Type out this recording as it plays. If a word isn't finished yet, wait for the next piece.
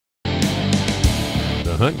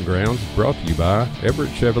Hunting Grounds is brought to you by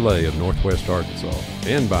Everett Chevrolet of Northwest Arkansas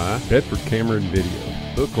and by Bedford Camera and Video,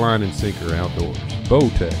 Hook, Line, and Sinker Outdoors,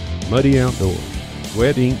 Bowtech, Muddy Outdoors,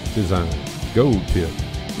 Wet Ink Design, Gold Tip,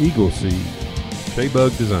 Eagle Seed,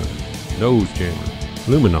 Shaybug Design, Nose Jammer,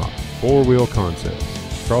 Luminox, Four Wheel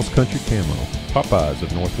Concepts, Cross Country Camo, Popeyes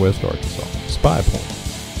of Northwest Arkansas, Spy Point.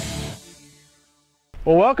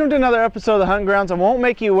 Well, welcome to another episode of the Hunting Grounds. I won't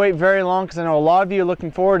make you wait very long because I know a lot of you are looking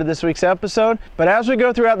forward to this week's episode. But as we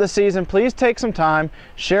go throughout the season, please take some time,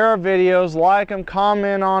 share our videos, like them,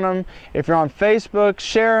 comment on them. If you're on Facebook,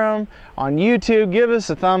 share them. On YouTube, give us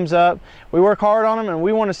a thumbs up. We work hard on them and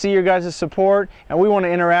we want to see your guys' support and we want to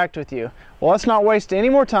interact with you. Well, let's not waste any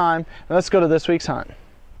more time and let's go to this week's hunt.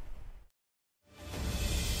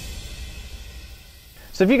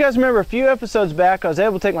 So if you guys remember a few episodes back, I was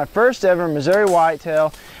able to take my first ever Missouri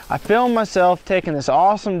whitetail. I filmed myself taking this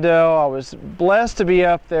awesome doe. I was blessed to be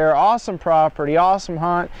up there. Awesome property, awesome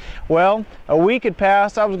hunt. Well, a week had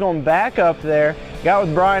passed. I was going back up there, got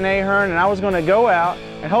with Brian Ahern, and I was going to go out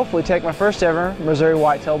and hopefully take my first ever Missouri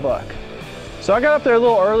whitetail buck. So I got up there a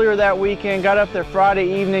little earlier that weekend, got up there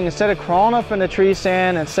Friday evening. Instead of crawling up in the tree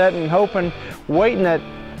stand and sitting, hoping, waiting that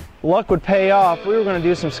luck would pay off, we were going to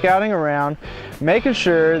do some scouting around, making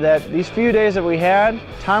sure that these few days that we had,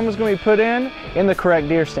 time was going to be put in the correct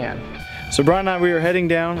deer stand. So Brian and I, we were heading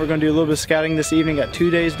down. We're going to do a little bit of scouting this evening. Got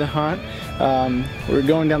 2 days to hunt. We're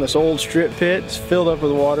going down this old strip pit. It's filled up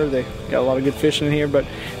with water. They got a lot of good fishing in here, but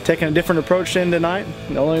taking a different approach in tonight.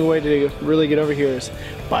 The only way to really get over here is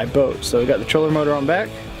by boat. So we got the trailer motor on back,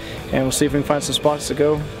 and we'll see if we can find some spots to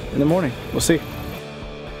go in the morning. We'll see.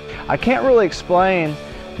 I can't really explain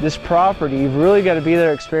this property. You've really got to be there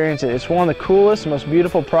to experience it. It's one of the coolest, most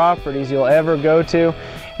beautiful properties you'll ever go to.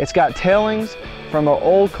 It's got tailings from an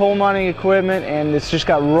old coal mining equipment, and it's just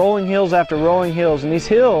got rolling hills after rolling hills, and these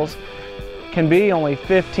hills can be only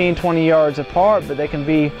 15-20 yards apart, but they can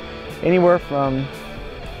be anywhere from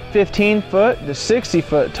 15 foot to 60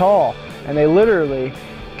 foot tall, and they literally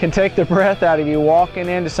can take the breath out of you walking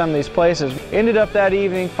into some of these places. Ended up that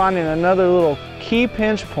evening finding another little key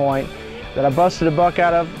pinch point that I busted a buck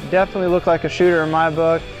out of. Definitely looked like a shooter in my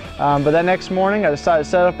book. But that next morning I decided to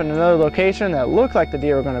set up in another location that looked like the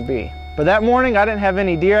deer were going to be. But that morning I didn't have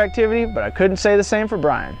any deer activity, but I couldn't say the same for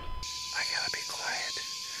Brian. I gotta be quiet,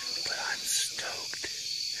 but I'm stoked.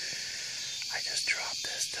 I just dropped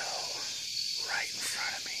this doe right in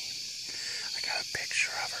front of me. I got a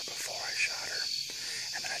picture of her before I shot her,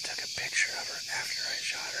 and then I took a picture of her after I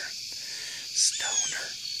shot her. Stoned her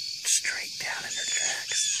straight down in her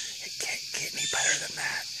tracks. It can't get any better than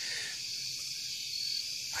that.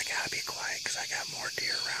 I gotta be quiet because I got more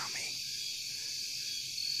deer around me.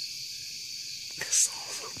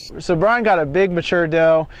 So Brian got a big mature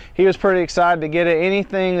doe. He was pretty excited to get it.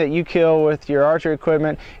 Anything that you kill with your archery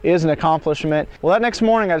equipment is an accomplishment. Well, that next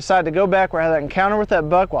morning I decided to go back where I had that encounter with that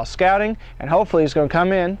buck while scouting, and hopefully he's going to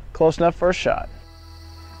come in close enough for a shot.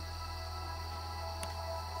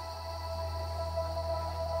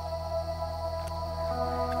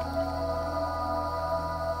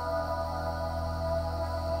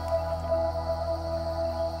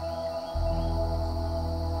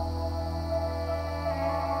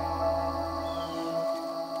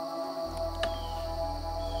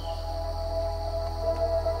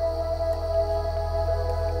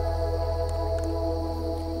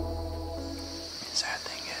 Sad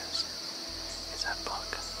thing is that buck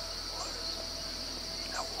was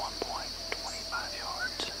at one point 25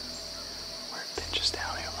 yards where it pinches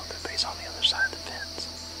down here a little bit, but he's on the other side of the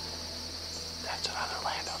fence. That's another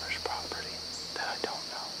landowner's property that I don't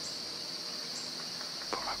know.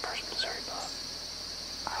 For my first Missouri buck,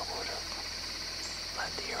 I would have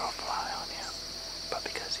let the arrow fly on him, but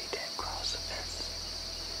because he didn't cross the fence,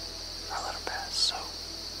 I let him pass. So,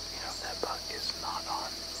 you know, if that buck is not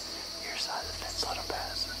on your side of the fence, let them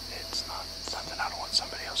pass. It's not something I don't want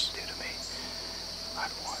somebody else to do to me.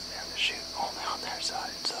 I'd want them to shoot only on their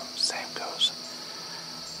side. So same goes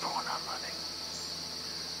for when I'm hunting.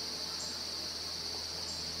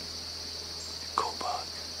 Cool buck.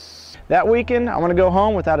 That weekend, I'm gonna go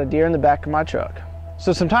home without a deer in the back of my truck.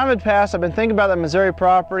 So some time had passed. I've been thinking about that Missouri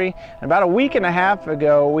property, and about a week and a half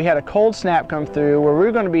ago, we had a cold snap come through where we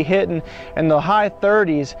were going to be hitting in the high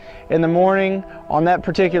 30s in the morning on that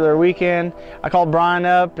particular weekend. I called Brian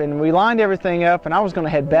up and we lined everything up, and I was going to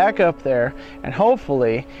head back up there, and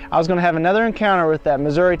hopefully I was going to have another encounter with that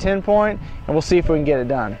Missouri 10 point, and we'll see if we can get it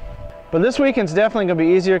done. But this weekend's definitely going to be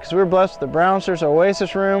easier because we were blessed with the Brownsters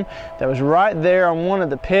Oasis room that was right there on one of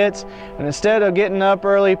the pits. And instead of getting up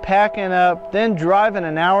early, packing up, then driving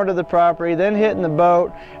an hour to the property, then hitting the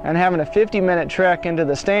boat and having a 50-minute trek into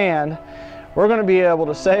the stand, we're going to be able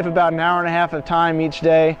to save about an hour and a half of time each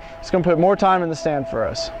day. It's going to put more time in the stand for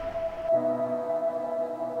us.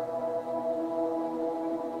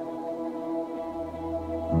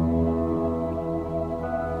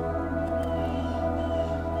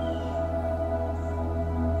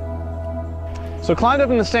 So climbed up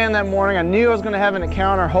in the stand that morning. I knew I was going to have an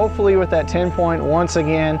encounter, hopefully with that 10 point once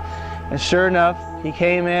again. And sure enough, he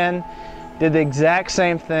came in, did the exact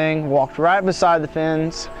same thing, walked right beside the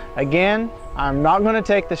fence. Again, I'm not going to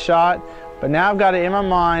take the shot, but now I've got it in my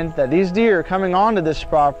mind that these deer are coming onto this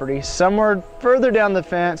property somewhere further down the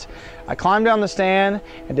fence. I climbed down the stand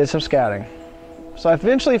and did some scouting. So I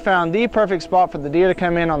eventually found the perfect spot for the deer to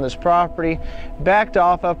come in on this property, backed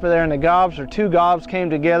off up there, and the gobs, or two gobs, came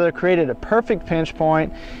together, created a perfect pinch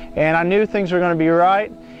point, and I knew things were going to be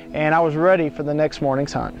right, and I was ready for the next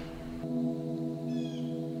morning's hunt.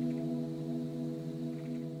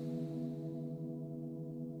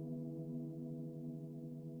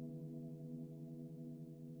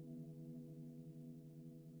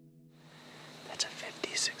 That's a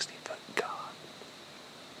 50, 60 foot gob.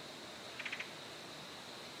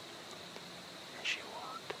 And she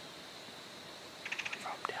walked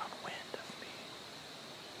from downwind of me,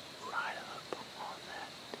 right up on that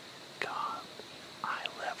gob, eye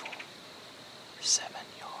level, 7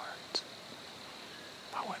 yards.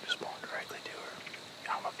 My wind was blown directly to her.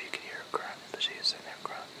 I don't know if you could hear her grunt, but she was sitting there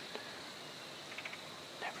grunting.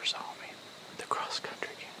 Never saw me with the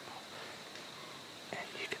cross-country camo. And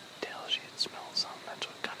you could tell she had smelled something. That's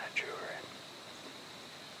what kind of drew her in.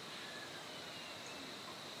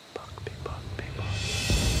 Buck, big buck, big buck.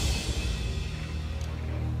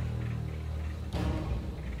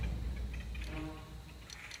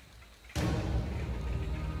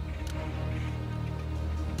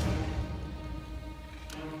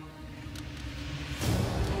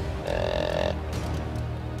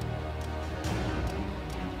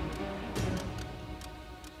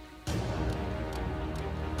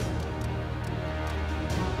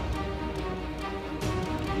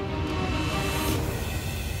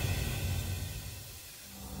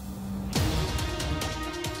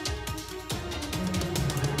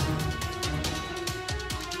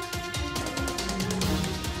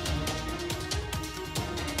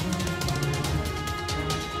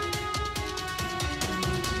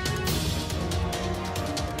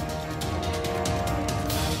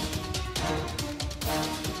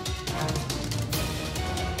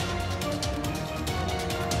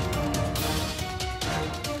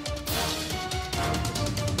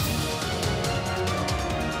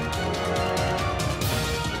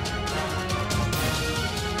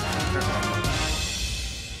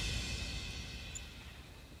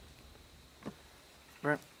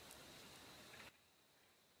 Brent.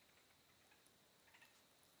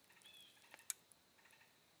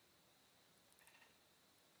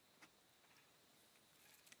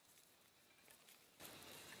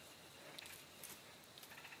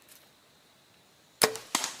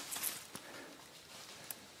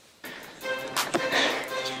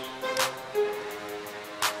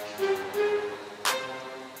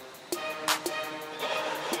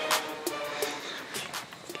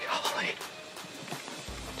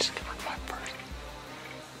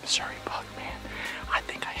 Sorry, buck, man. I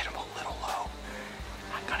think I hit him a little low.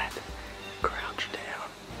 I'm gonna have to crouch down.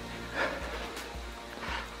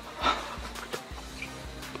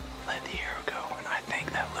 Let the arrow go, and I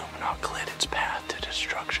think that luminol clit its path to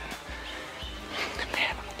destruction.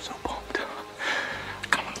 Man, I'm so pumped. I'm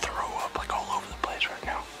gonna throw up like all over the place right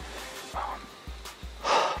now.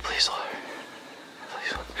 Please, Lord.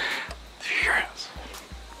 Please, Lord. Yes.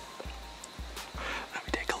 Let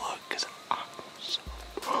me take a look, because I'm so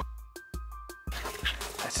pumped.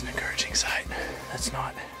 That's an encouraging sight. That's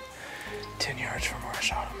not 10 yards from where I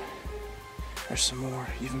shot him. There's some more,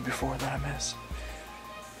 even before that I missed.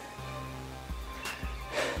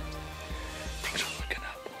 Things are looking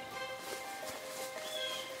up.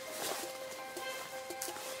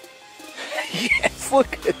 Yes,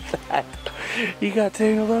 look at that. You got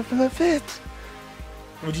tangled up in the fence.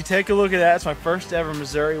 Would you take a look at that? It's my first ever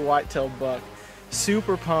Missouri whitetail buck.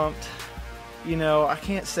 Super pumped. You know, I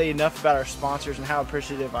can't say enough about our sponsors and how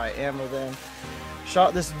appreciative I am of them.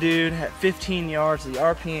 Shot this dude at 15 yards, the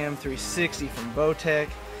RPM 360 from Bowtech.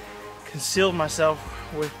 Concealed myself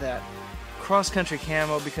with that cross-country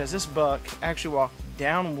camo because this buck actually walked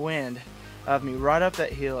downwind of me right up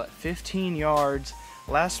that hill at 15 yards.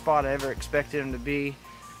 Last spot I ever expected him to be.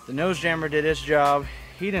 The nose jammer did its job.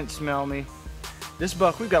 He didn't smell me. This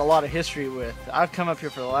buck we've got a lot of history with. I've come up here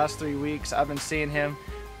for the last 3 weeks. I've been seeing him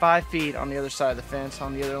 5 feet on the other side of the fence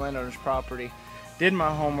on the other landowner's property. did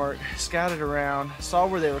my homework, scouted around, saw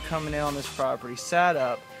where they were coming in on this property, sat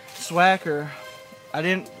up, swacker. I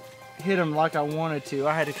didn't hit him like I wanted to.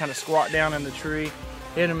 I had to kind of squat down in the tree,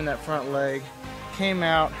 hit him in that front leg, came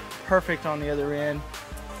out perfect on the other end.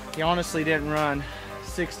 He honestly didn't run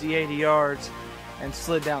 60, 80 yards and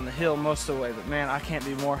slid down the hill most of the way, but man, I can't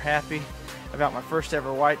be more happy about my first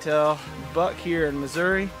ever whitetail buck here in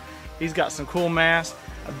Missouri. He's got some cool mass,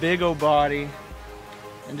 a big old body,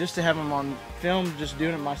 and just to have him on film, just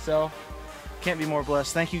doing it myself, can't be more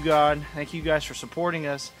blessed. Thank you, God. Thank you guys for supporting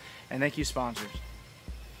us, and thank you, sponsors.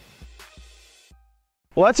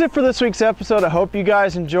 Well, that's it for this week's episode. I hope you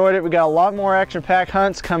guys enjoyed it. We got a lot more action-packed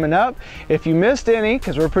hunts coming up. If you missed any,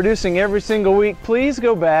 because we're producing every single week, please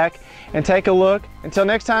go back and take a look. Until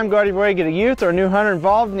next time, go out of your way, get a youth or a new hunter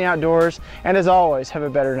involved in the outdoors, and as always, have a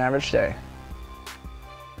better than average day.